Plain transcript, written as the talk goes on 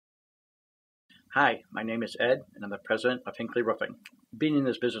Hi, my name is Ed, and I'm the president of Hinckley Roofing. Being in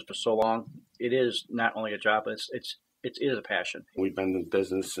this business for so long, it is not only a job, but it is a passion. We've been in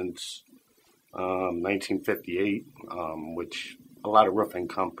business since 1958, which a lot of roofing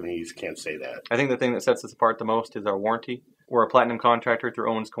companies can't say that. I think the thing that sets us apart the most is our warranty. We're a platinum contractor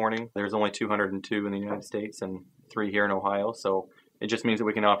through Owens Corning. There's only 202 in the United States and 3 here in Ohio, so it just means that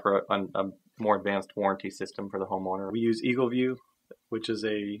we can offer a more advanced warranty system for the homeowner. We use Eagle View, which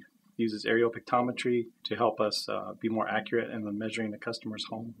uses aerial pictometry to help us be more accurate in the measuring the customer's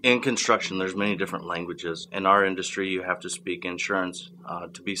home. In construction, there's many different languages. In our industry, you have to speak insurance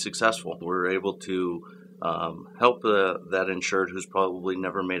to be successful. We're able to help that insured who's probably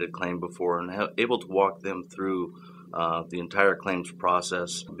never made a claim before and able to walk them through the entire claims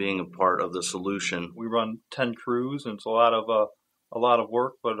process, being a part of the solution. We run 10 crews, and it's a lot of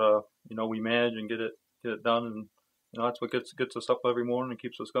work, but we manage and get it done, and that's what gets us up every morning and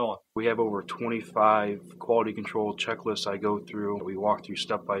keeps us going. We have over 25 quality control checklists I go through. We walk through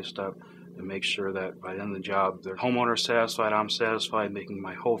step by step and make sure that by the end of the job, the homeowner's satisfied, I'm satisfied, making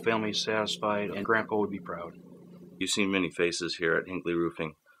my whole family satisfied, and Grandpa would be proud. You've seen many faces here at Hinckley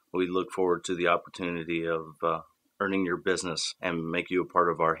Roofing. We look forward to the opportunity of earning your business and make you a part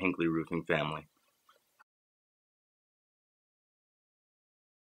of our Hinckley Roofing family.